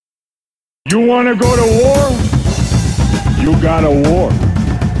You want to go to war? You got a war.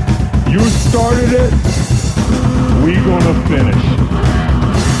 You started it. We gonna finish.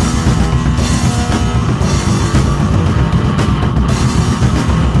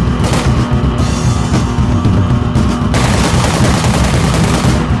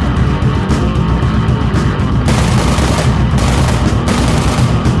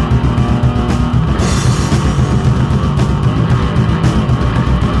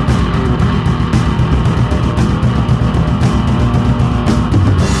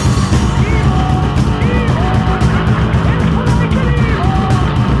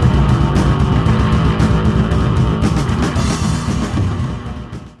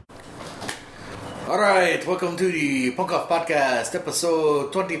 Welcome to the Punk Off Podcast,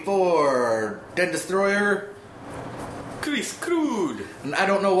 episode 24, Den Destroyer. Chris Crude. And I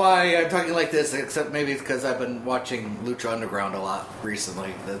don't know why I'm talking like this, except maybe it's because I've been watching Lucha Underground a lot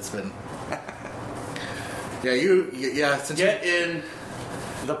recently. That's been... since Get in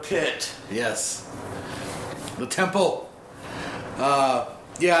the pit. Yes. The temple. I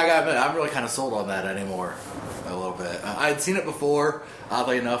gotta admit, I'm really kind of sold on that anymore. A little bit. I'd seen it before,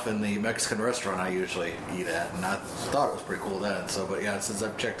 oddly enough, in the Mexican restaurant I usually eat at, and I thought it was pretty cool then. Since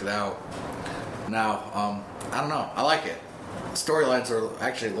I've checked it out now, I don't know. I like it. Storylines are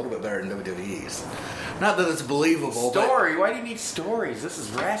actually a little bit better than WWE's. Not that it's believable. Story? Why do you need stories? This is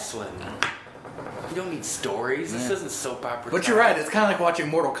wrestling. You don't need stories. This isn't soap opera. But you're right. It's kind of like watching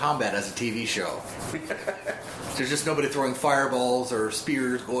Mortal Kombat as a TV show. There's just nobody throwing fireballs or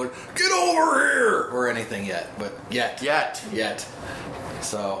spears going, get over here, or anything yet. But yet.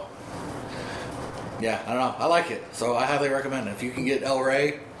 So, yeah, I don't know. I like it. So I highly recommend it. If you can get El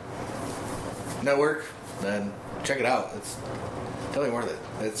Rey Network, then check it out. It's totally worth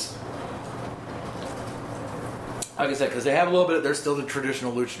it. It's, like I said, because they have a little bit, they're still the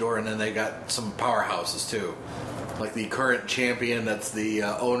traditional luchador, and then they got some powerhouses too. Like the current champion, that's the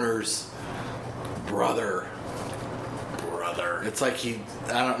owner's brother. It's like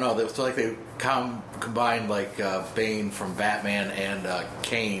I don't know. It's like they combined like Bane from Batman and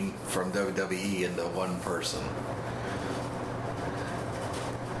Kane from WWE into one person.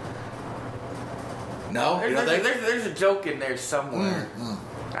 No? There's a joke in there somewhere.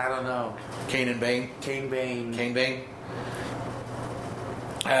 I don't know. Kane and Bane? Kane Bane.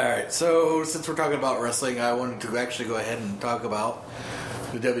 Alright, so since we're talking about wrestling, I wanted to actually go ahead and talk about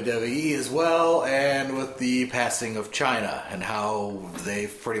the WWE as well, and with the passing of China and how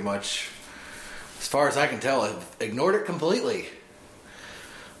they've pretty much, as far as I can tell, have ignored it completely.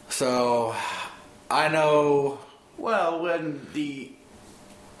 So, I know... Well, when the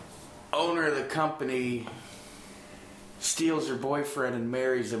owner of the company steals her boyfriend and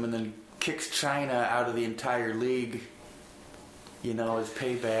marries him and then kicks China out of the entire league, as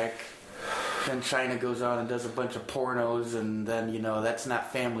payback... Then China goes on and does a bunch of pornos, and then, that's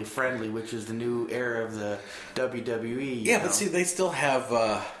not family friendly, which is the new era of the WWE. Yeah, but see, they still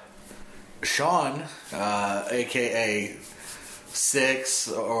have Sean, a.k.a.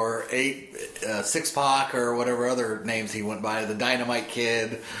 Six or Eight, Six Pac, or whatever other names he went by, the Dynamite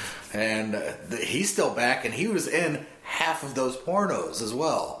Kid, and he's still back, and he was in half of those pornos as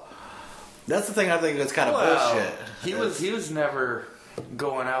well. That's the thing I think is kind of bullshit. He was never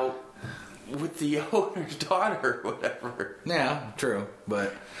going out with the owner's daughter or whatever. Yeah, true.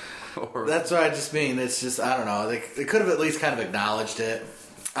 But that's what I just mean. It's just, I don't know. They could have at least kind of acknowledged it.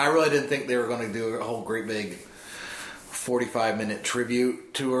 I really didn't think they were going to do a whole great big 45-minute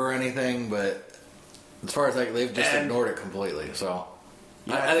tribute to her or anything. But as far as they've just ignored it completely. So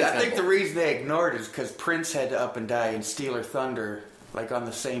I think the reason they ignored it is because Prince had to up and die and steal her thunder on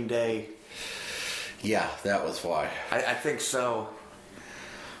the same day. Yeah, that was why. I think so.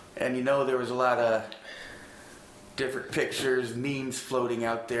 And there was a lot of different pictures, memes floating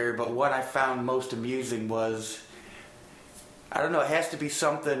out there, but what I found most amusing was, I don't know, it has to be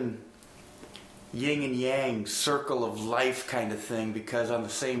something yin and yang, circle of life kind of thing, because on the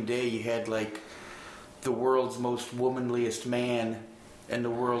same day you had the world's most womanliest man and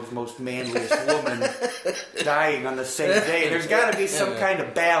the world's most manliest woman dying on the same day. There's got to be some kind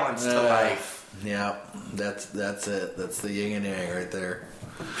of balance to life. Yeah, that's it. That's the yin and yang right there.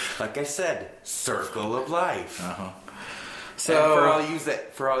 Like I said, circle of life. So and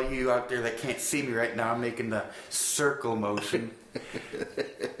for all you out there that can't see me right now, I'm making the circle motion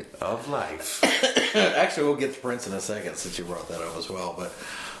of life. Actually, we'll get to Prince in a second since you brought that up as well. But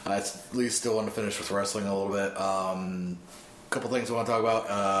I at least still want to finish with wrestling a little bit. Couple things I want to talk about.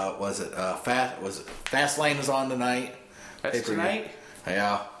 Fastlane is on tonight? That's tonight?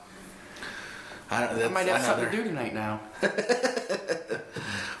 Yeah. I might have something to do tonight now.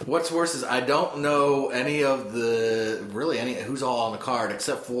 What's worse is I don't know any of who's all on the card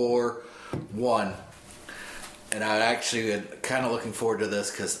except for one. And I actually am kind of looking forward to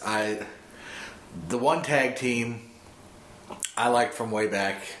this because the one tag team I liked from way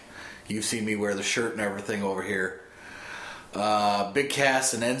back. You've seen me wear the shirt and everything over here. Big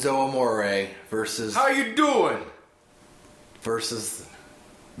Cass and Enzo Amore versus... How you doing? Versus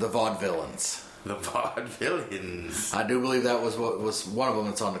the Vaudevillains. The Vaudevillains. I do believe that was what was one of them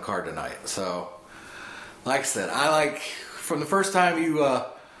that's on the card tonight. So, like I said, from the first time you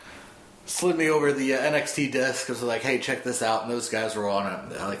slid me over the NXT disc, because like, hey, check this out, and those guys were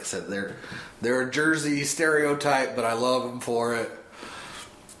on it. Like I said, they're a Jersey stereotype, but I love them for it.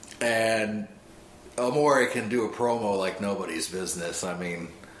 And Amore can do a promo like nobody's business. I mean,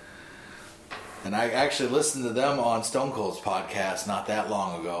 and I actually listened to them on Stone Cold's podcast not that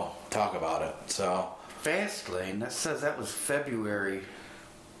long ago talk about it. So Fastlane. That says that was February.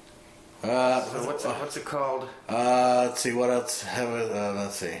 so what's it called? Let's see what else.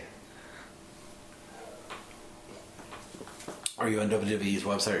 Let's see. Are you on WWE's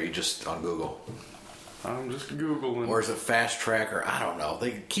website or are you just on Google? I'm just Googling. Or is it Fast Track or I don't know.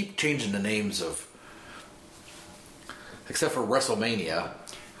 They keep changing the names of, except for WrestleMania.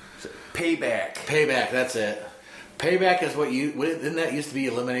 Payback. Payback, that's it. Payback is didn't that used to be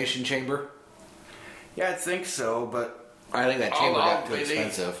Elimination Chamber? Yeah, I think so, but I think that chamber got too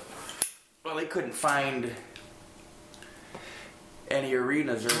expensive. Well, they couldn't find any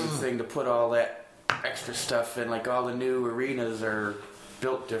arenas or anything to put all that extra stuff in. Like all the new arenas are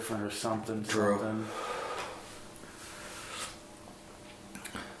built different or something. True.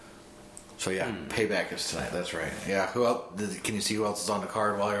 So yeah, Payback is tonight. That's right. Yeah. Who else? Can you see who else is on the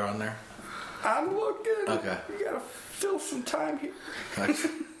card while you're on there? I'm looking. Okay. We gotta fill some time here.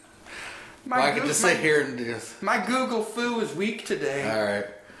 I could just sit here and just... My Google foo is weak today. All right.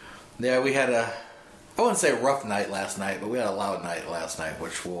 Yeah, we had I wouldn't say a rough night last night, but we had a loud night last night,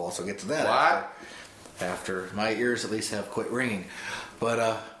 which we'll also get to that after my ears at least have quit ringing.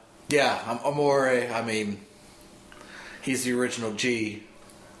 But yeah, Amore. I mean, he's the original G.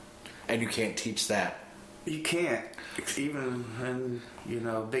 And you can't teach that. You can't. Even when,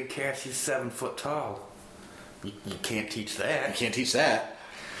 Big Cass, he's 7 foot tall. You can't teach that. You can't teach that.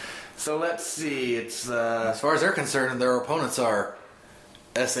 So let's see. It's as far as they're concerned, their opponents are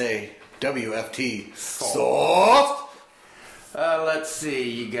SAWFT. Soft. Let's see.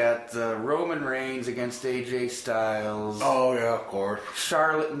 You got Roman Reigns against AJ Styles. Oh yeah, of course.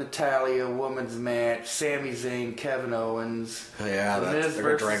 Charlotte and Natalya women's match. Sami Zayn, Kevin Owens. Yeah, The Miz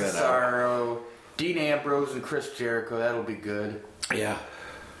versus Cesaro. Dean Ambrose and Chris Jericho. That'll be good. Yeah.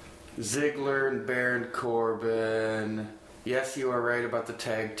 Ziggler and Baron Corbin. Yes, you are right about the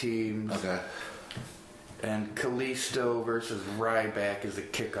tag teams. Okay. And Kalisto versus Ryback is a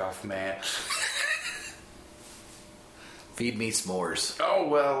kickoff match. Feed me s'mores. Oh,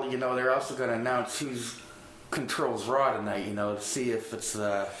 well, they're also going to announce who controls Raw tonight, to see if it's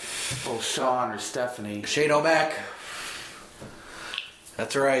both Shawn or Stephanie. Shane O'Mac.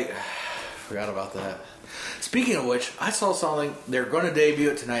 That's right. Forgot about that. Speaking of which, I saw something. They're going to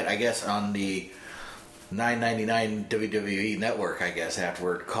debut it tonight, I guess, on the $9.99 WWE network, I guess,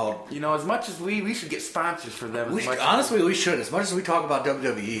 afterward, called... as much as we should get sponsors for them. We should. As much as we talk about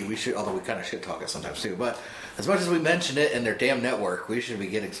WWE, we should, although we kind of shit talk it sometimes too, but as much as we mention it in their damn network, we should be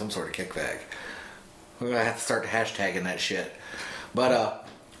getting some sort of kickback. We're going to have to start hashtagging that shit. But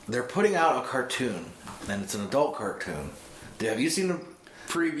they're putting out a cartoon, and it's an adult cartoon. Have you seen the...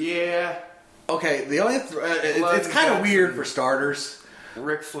 Yeah. Okay, the only... it's kind of weird for starters.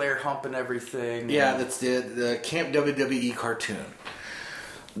 Ric Flair humping everything. Yeah, that's the Camp WWE cartoon.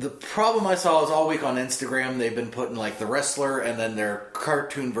 The problem I saw is all week on Instagram, they've been putting like the wrestler and then their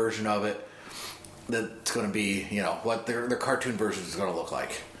cartoon version of it. That's going to be, what their cartoon version is going to look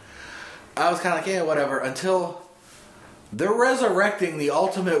like. I was kind of like, yeah, whatever, until they're resurrecting the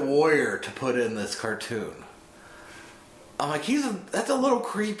Ultimate Warrior to put in this cartoon. I'm like, that's a little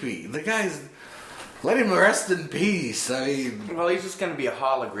creepy. The guy's... Let him rest in peace. I mean... Well, he's just going to be a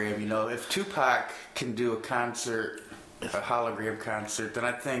hologram, If Tupac can do a hologram concert, then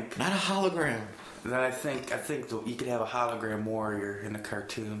I think... Not a hologram. Then I think you could have a hologram warrior in a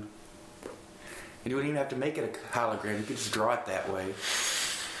cartoon. And you wouldn't even have to make it a hologram. You could just draw it that way.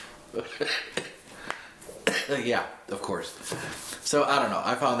 Yeah, of course. So, I don't know.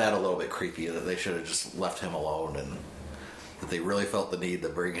 I found that a little bit creepy that they should have just left him alone and... that they really felt the need to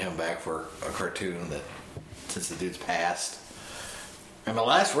bring him back for a cartoon that, since the dude's passed. And the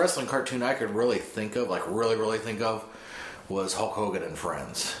last wrestling cartoon I could really think of, really think of, was Hulk Hogan and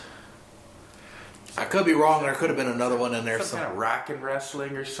Friends. I could be wrong. There could have been another one in there. Some kind of rock and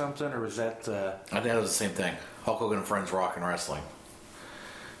wrestling or something, or was that? I think it was the same thing. Hulk Hogan and Friends Rock and Wrestling.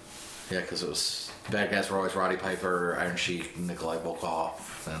 Yeah, because it was bad guys were always Roddy Piper, Iron Sheik, Nikolai Volkov,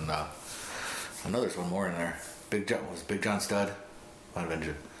 and I know there's one more in there. Big John Studd. Might have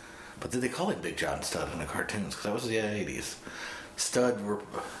been, but did they call it Big John Studd in the cartoons? Because that was the 80s. Studd were,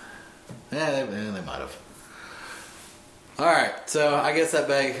 they might have. All right, so I guess that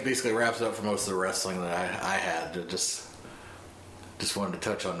basically wraps it up for most of the wrestling that I had. Just wanted to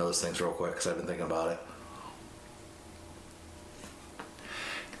touch on those things real quick because I've been thinking about it.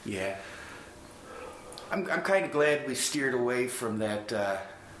 Yeah, I'm kind of glad we steered away from that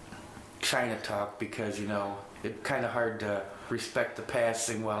China talk because it's kind of hard to respect the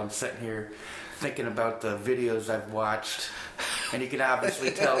passing while I'm sitting here thinking about the videos I've watched. And you can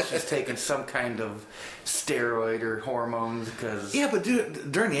obviously tell she's taking some kind of steroid or hormones because... Yeah, but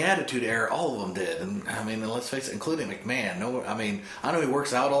during the Attitude Era, all of them did. And I mean, let's face it, including McMahon. No, I mean, I know he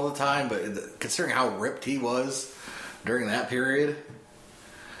works out all the time, but considering how ripped he was during that period,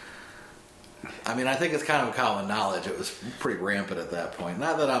 I mean, I think it's kind of a common knowledge. It was pretty rampant at that point.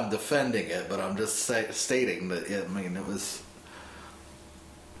 Not that I'm defending it, but I'm just stating that, it was...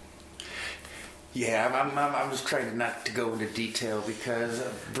 Yeah, I'm just trying not to go into detail because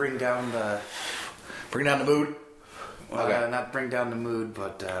bring down the mood. Well, okay. Not bring down the mood,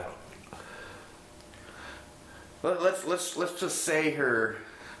 but let's just say her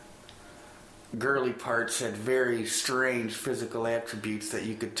girly parts had very strange physical attributes that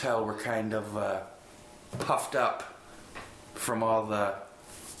you could tell were kind of puffed up from all the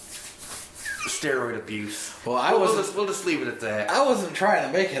steroid abuse. Well, we'll just leave it at that. I wasn't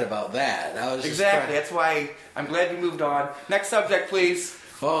trying to make it about that. I was exactly. That's why I'm glad we moved on. Next subject, please.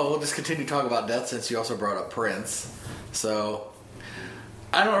 Well, we'll just continue talking about death since you also brought up Prince. So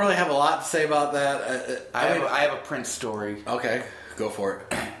I don't really have a lot to say about that. I have a Prince story. Okay, go for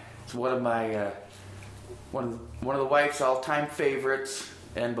it. It's one of my one of the wife's all-time favorites.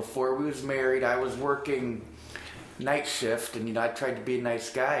 And before we was married, I was working night shift, and I tried to be a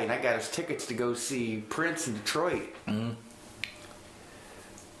nice guy, and I got us tickets to go see Prince in Detroit. Mm-hmm.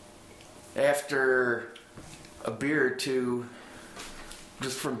 After a beer or two,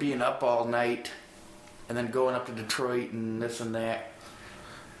 just from being up all night, and then going up to Detroit and this and that,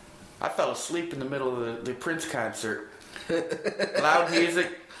 I fell asleep in the middle of the Prince concert. Loud music,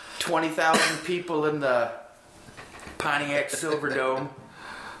 20,000 people in the Pontiac Silverdome.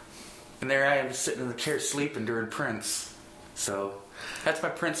 And there I am just sitting in the chair sleeping during Prince. So that's my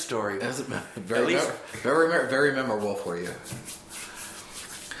Prince story. That's very memorable for you.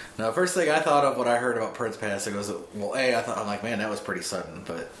 Now, the first thing I thought of when I heard about Prince passing was, I'm like, man, that was pretty sudden.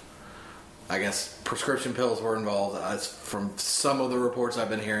 But I guess prescription pills were involved. From some of the reports I've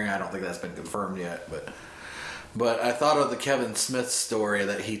been hearing, I don't think that's been confirmed yet. But I thought of the Kevin Smith story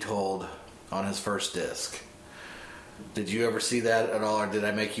that he told on his first disc. Did you ever see that at all, or did I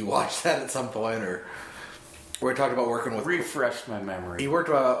make you watch that at some point? Or we talked about working with... Refresh my memory. He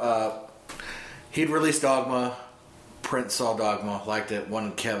worked he'd released Dogma. Prince saw Dogma, liked it,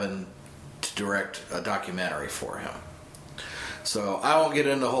 wanted Kevin to direct a documentary for him. So I won't get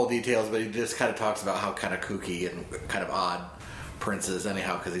into the whole details, but he just kind of talks about how kind of kooky and kind of odd Prince is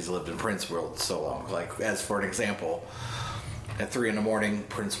anyhow, because he's lived in Prince world so long. Like, as for an example, at 3 a.m,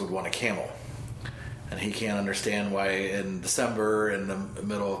 Prince would want a camel. And he can't understand why in December, in the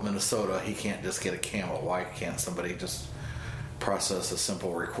middle of Minnesota, he can't just get a camel. Why can't somebody just process a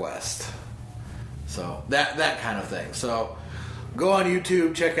simple request? So that kind of thing. So go on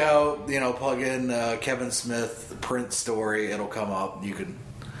YouTube, check out, plug in Kevin Smith Prince story. It'll come up. You can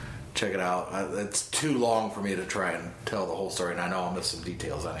check it out. It's too long for me to try and tell the whole story, and I know I'll miss some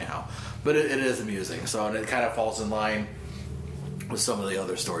details anyhow. But it is amusing. So and it kind of falls in line with some of the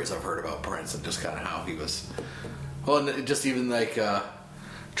other stories I've heard about Prince and just kind of how he was... Well, and just even like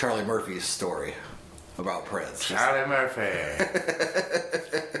Charlie Murphy's story about Prince. Charlie Murphy.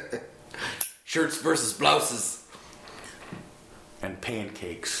 Shirts versus blouses. And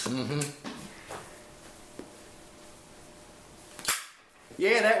pancakes. Mm-hmm.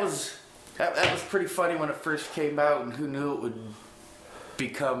 Yeah, that was pretty funny when it first came out, and who knew it would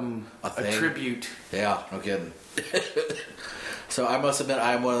become a tribute. Yeah, no kidding. So I must admit,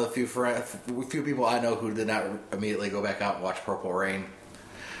 I'm one of the few people I know who did not immediately go back out and watch Purple Rain,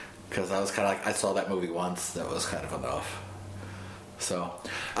 because I was kind of like, I saw that movie once, that was kind of enough. So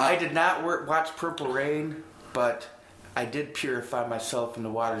I did not watch Purple Rain, but I did purify myself in the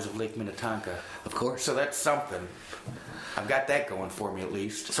waters of Lake Minnetonka. Of course. So that's something. I've got that going for me at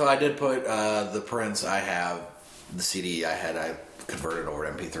least. So I did put the Prince. I have the CD. I converted over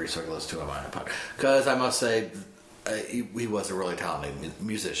to MP3 so I could listen to it on my iPod. Because I must say, he was a really talented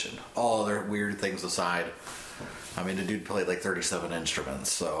musician. All other weird things aside, I mean, the dude played like 37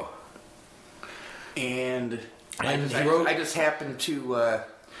 instruments, so. And he I just happened to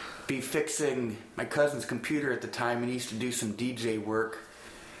be fixing my cousin's computer at the time, and he used to do some DJ work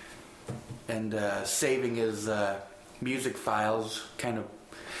and saving his music files, kind of,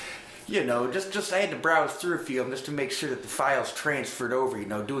 just I had to browse through a few of them just to make sure that the files transferred over,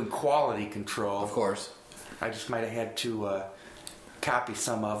 doing quality control. Of course. I just might have had to copy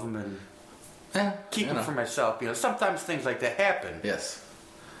some of them and keep them for myself. Sometimes things like that happen. Yes.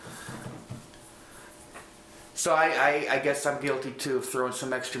 So I guess I'm guilty too of throwing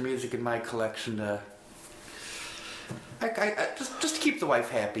some extra music in my collection to just to keep the wife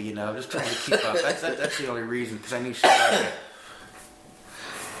happy, just trying to keep up. That's the only reason, because I knew she'd like it.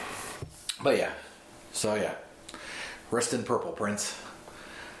 But yeah, rest in purple, Prince.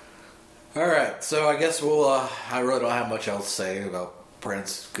 All right, so I guess we'll. I really don't have much else to say about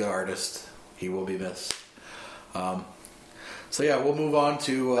Prince. Good artist, he will be missed. So yeah, we'll move on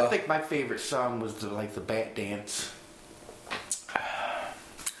to. I think my favorite song was the Bat Dance.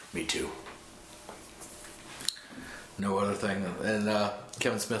 Me too. No other thing, and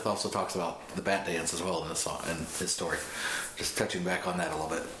Kevin Smith also talks about the Bat Dance as well in this song and his story. Just touching back on that a little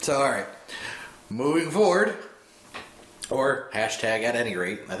bit. So all right, moving forward, or hashtag at any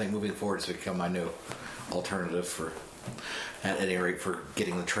rate. I think moving forward has become my new alternative for. At any rate, for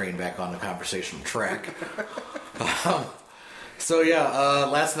getting the train back on the conversational track. So yeah,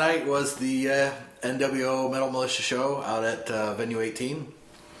 last night was the NWO Metal Militia show out at Venue 18.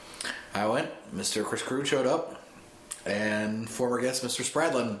 I went. Mr. Chris Crude showed up, and former guest Mr.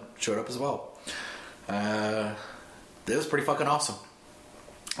 Spradlin showed up as well. It was pretty fucking awesome.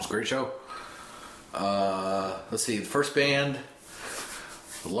 It was a great show. Let's see, the first band,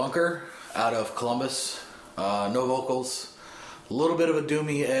 Lunker, out of Columbus. No vocals. A little bit of a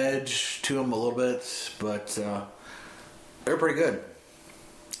doomy edge to them a little bit, but they were pretty good.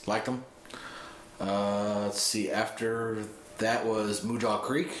 Liked them. Let's see, after that was Moojaw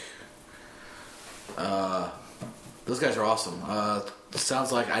Creek. Those guys are awesome.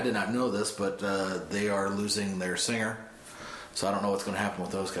 Sounds like, I did not know this, but they are losing their singer. So I don't know what's going to happen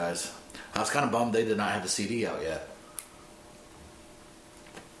with those guys. I was kind of bummed they did not have a CD out yet.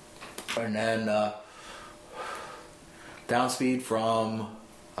 And then Downspeed from,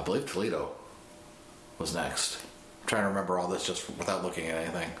 I believe, Toledo was next. I'm trying to remember all this just without looking at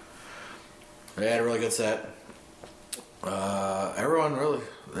anything. They had a really good set. Everyone really...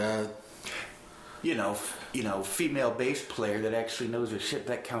 female bass player that actually knows her shit,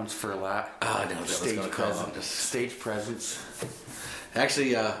 that counts for a lot. I know that was going to come up. Stage presence.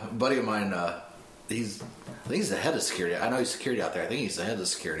 Actually, a buddy of mine, I think he's the head of security. I know he's security out there. I think he's the head of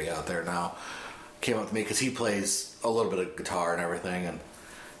security out there now. Came up to me because he plays a little bit of guitar and everything, and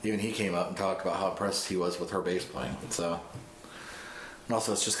even he came up and talked about how impressed he was with her bass playing. So, and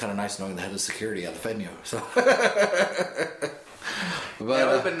also it's just kind of nice knowing the head of security at the venue. So, but it would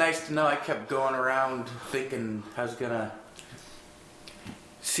have been nice to know. I kept going around thinking I was gonna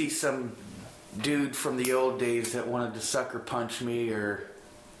see some dude from the old days that wanted to sucker punch me, or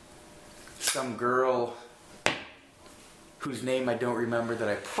some girl whose name I don't remember that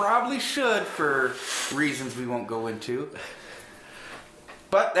I probably should for reasons we won't go into.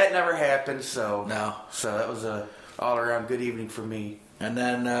 But that never happened, so no. So that was a all-around good evening for me. And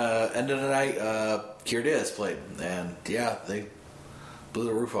then end of the night, Kier Diaz played, and yeah, they blew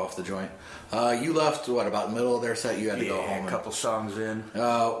the roof off the joint. You left about the middle of their set. You had to go home. A couple songs in.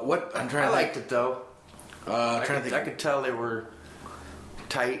 What I'm trying to liked it though. I could tell they were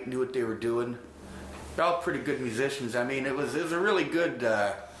tight, knew what they were doing. They're all pretty good musicians. I mean, it was a really good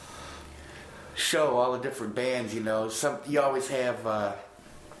show. All the different bands, you always have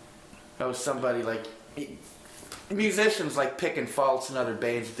somebody like musicians like picking faults in other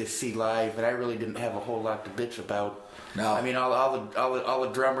bands that they see live, and I really didn't have a whole lot to bitch about. No, I mean all the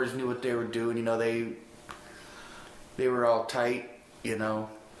drummers knew what they were doing. They were all tight. The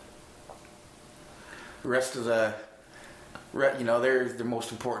rest of they're the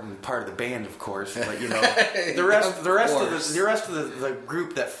most important part of the band, of course. But the rest of the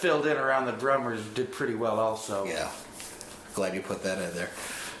group that filled in around the drummers did pretty well, also. Yeah, glad you put that in there.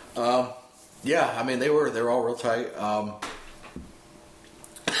 Yeah, I mean they were all real tight.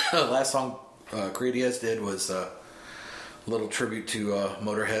 Last song Kier Diaz did was a little tribute to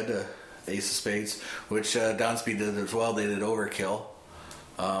Motorhead, Ace of Spades, which Downspeed did as well. They did Overkill.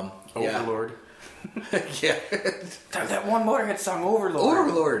 Overlord. Yeah. That one Motorhead song, Overlord.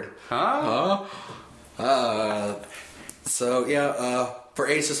 Overlord. Huh? So yeah, for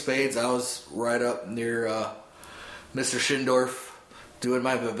Ace of Spades, I was right up near Mr. Schindorf, doing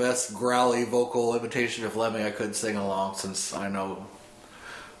my best growly vocal imitation of Lemmy I could sing along, since I know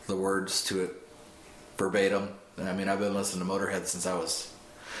the words to it verbatim. I mean, I've been listening to Motorhead since I was,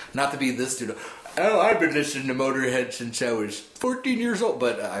 not to be this dude, oh, I've been listening to Motorhead since I was 14 years old,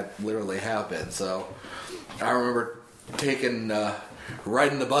 but I literally have been. So I remember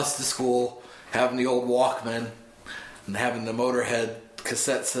riding the bus to school, having the old Walkman, and having the Motorhead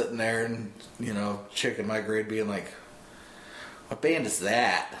cassette sitting there, and, you know, chick in my grade being like, what band is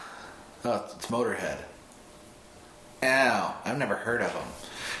that? Oh, it's Motorhead. Ow, I've never heard of them.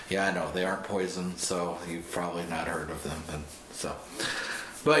 Yeah, I know, they aren't Poison, so you've probably not heard of them.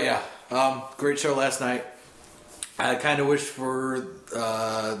 But yeah, great show last night. I kind of wish for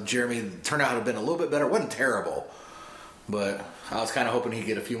Jeremy, the turnout had been a little bit better. It wasn't terrible, but I was kind of hoping he'd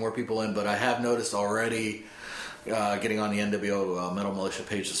get a few more people in. But I have noticed already, getting on the NWO Metal Militia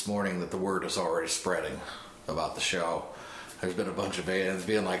page this morning, that the word is already spreading about the show. There's been a bunch of bands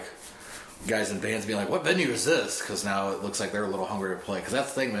being like, guys in bands being like, what venue is this? Because now it looks like they're a little hungry to play. Because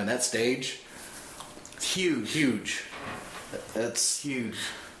that's the thing, man, that stage, it's huge. Huge. It's huge.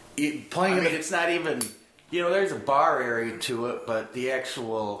 It's not even, you know, there's a bar area to it, but the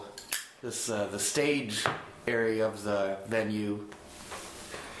actual, the stage area of the venue,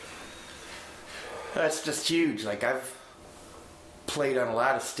 that's just huge. Like, I've played on a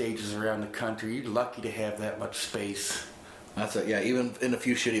lot of stages around the country. You're lucky to have that much space. That's it, yeah. Even in a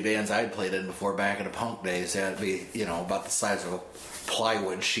few shitty bands I'd played in before, back in the punk days, that'd be, you know, about the size of a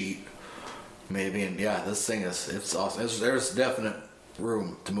plywood sheet, maybe. And yeah, this thing it's awesome. There's definite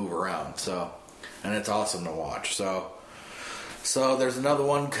room to move around, so, and it's awesome to watch. So there's another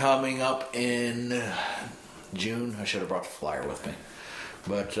one coming up in June. I should have brought the flyer with me,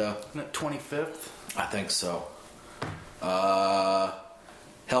 but 25th. I think so.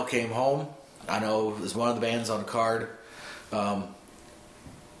 Hell Came Home, I know, is one of the bands on the card.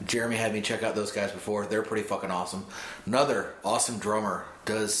 Jeremy had me check out those guys before. They're pretty fucking awesome. Another awesome drummer,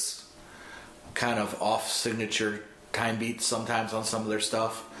 does kind of off signature time beats sometimes on some of their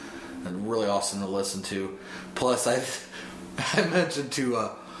stuff, and really awesome to listen to. Plus, I mentioned to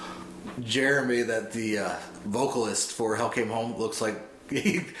Jeremy that the vocalist for Hell Came Home looks like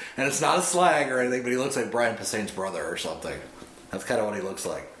and it's not a slag or anything, but he looks like Brian Posehn's brother or something. That's kind of what he looks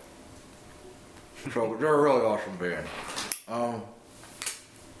like. So they're a really awesome band.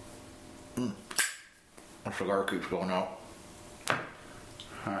 My cigar keeps going out.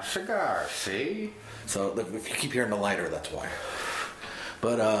 A cigar, see? So if you keep hearing the lighter, that's why.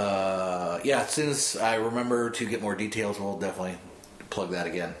 But yeah, as soon as I remember to get more details, we'll definitely plug that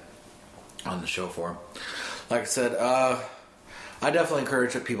again on the show for him. Like I said, I definitely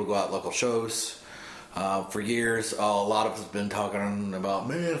encourage that people go out to local shows. For years, a lot of us have been talking about,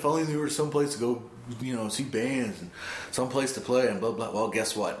 man, if only there was someplace to go, you know, see bands and someplace to play and blah blah. Well,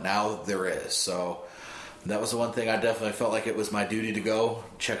 guess what? Now there is. So that was the one thing I definitely felt like it was my duty to go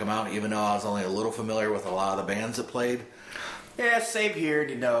check them out, even though I was only a little familiar with a lot of the bands that played. Yeah, same here.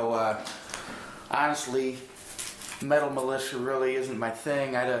 You know, honestly, Metal Militia really isn't my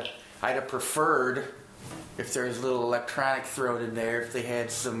thing. I'd have preferred if there was a little electronic thrown in there, if they had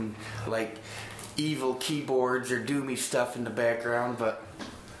some like evil keyboards or doomy stuff in the background,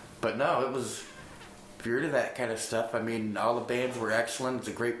 but no, it was, if you're into that kind of stuff, I mean, all the bands were excellent. It's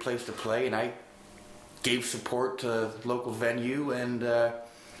a great place to play, and I gave support to local venue, and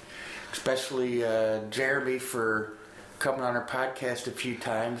especially Jeremy for coming on our podcast a few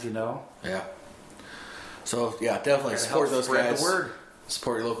times, you know. Yeah. So yeah, definitely support those guys. The word.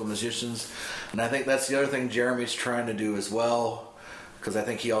 Support your local musicians, and I think that's the other thing Jeremy's trying to do as well, because I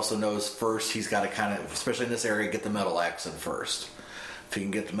think he also knows first he's got to kind of, especially in this area, get the metal acts in first. If he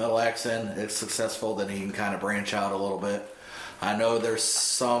can get the metal acts in, it's successful, then he can kind of branch out a little bit. I know there's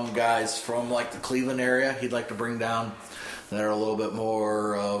some guys from like the Cleveland area he'd like to bring down that are a little bit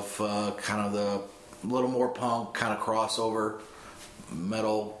more of kind of the little more punk kind of crossover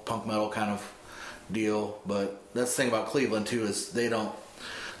metal, punk metal kind of deal. But that's the thing about Cleveland too, is they don't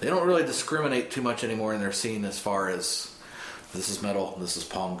really discriminate too much anymore in their scene as far as this is metal, this is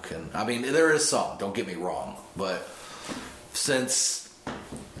punk, and I mean there is some, don't get me wrong, but since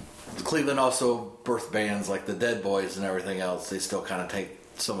Cleveland also birthed bands like the Dead Boys and everything else, they still kind of take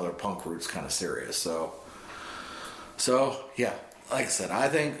some of their punk roots kind of serious. So yeah, like I said, I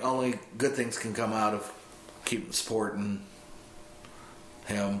think only good things can come out of keeping supporting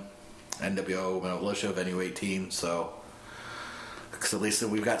him, NWO, Metal Militia, Venue 18. So, because at least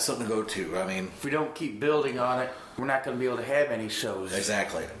we've got something to go to. I mean, if we don't keep building on it, we're not going to be able to have any shows.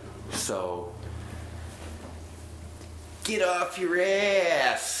 Exactly. So, Get off your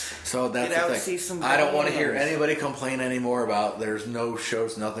ass. So that's Get out, the thing. see some I don't want to hear games. anybody complain anymore about there's no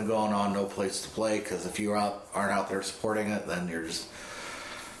shows, nothing going on, no place to play. Because if you aren't out there supporting it, then you're just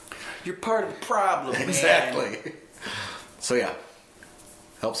You're part of the problem, man. exactly. So yeah,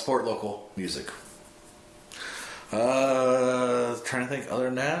 help support local music. Trying to think. Other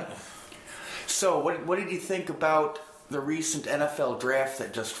than that, So, what did you think about the recent NFL draft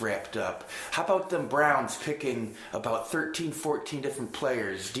that just wrapped up? How about them Browns picking about 13, 14 different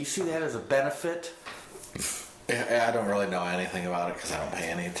players? Do you see that as a benefit? I don't really know anything about it because I don't pay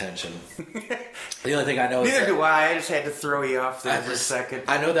any attention. The only thing I know is Neither that do I. I just had to throw you off there for a second.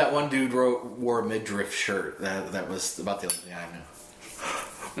 I know that one dude wore a midriff shirt. That was about the only thing I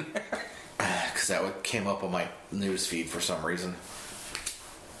knew. Because that came up on my news feed for some reason.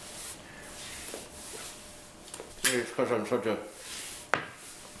 Because I'm such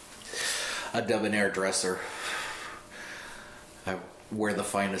a debonair dresser. I wear the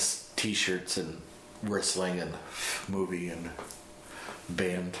finest t-shirts and wrestling and movie and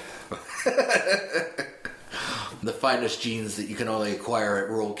band. The finest jeans that you can only acquire at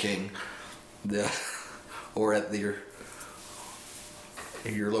Rural King, or at your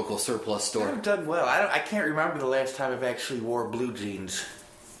local surplus store. I've done well. I can't remember the last time I've actually wore blue jeans.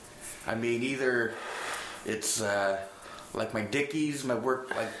 I mean, either it's like my Dickies, my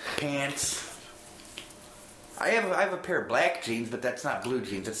work like pants. I have a pair of black jeans, but that's not blue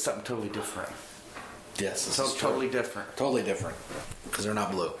jeans. It's something totally different. Yes, this So is true. totally different. Totally different. Because they're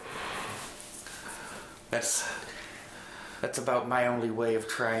not blue. That's about my only way of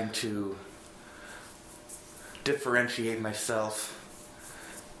trying to differentiate myself.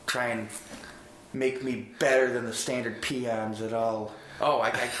 Try and make me better than the standard peons at all. Oh,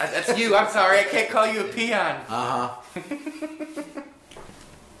 that's you. I'm sorry. I can't call you a peon.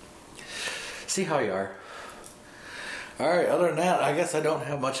 See how you are. All right, other than that, I guess I don't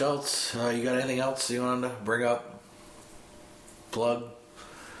have much else. You got anything else you wanted to bring up? Plug?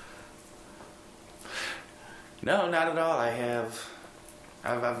 No, not at all.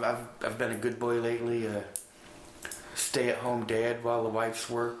 I've been a good boy lately. Stay-at-home dad while the wife's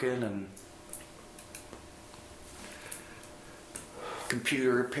working, and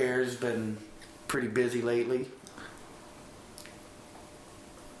computer repairs been pretty busy lately.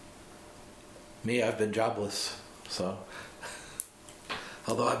 Me, I've been jobless, so.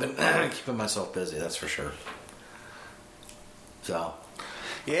 Although I've been keeping myself busy, that's for sure. So.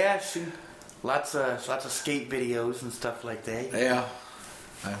 Yeah, I've seen lots of skate videos and stuff like that. Yeah.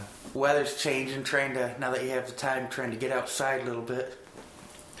 Weather's changing. Now that you have the time, trying to get outside a little bit.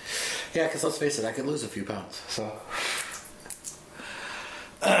 Yeah, because let's face it, I could lose a few pounds. So.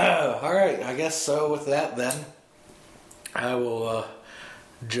 All right, I guess so. With that, then, I will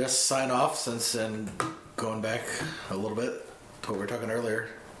just sign off since, and going back a little bit to what we were talking earlier,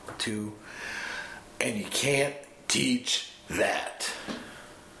 and you can't teach that.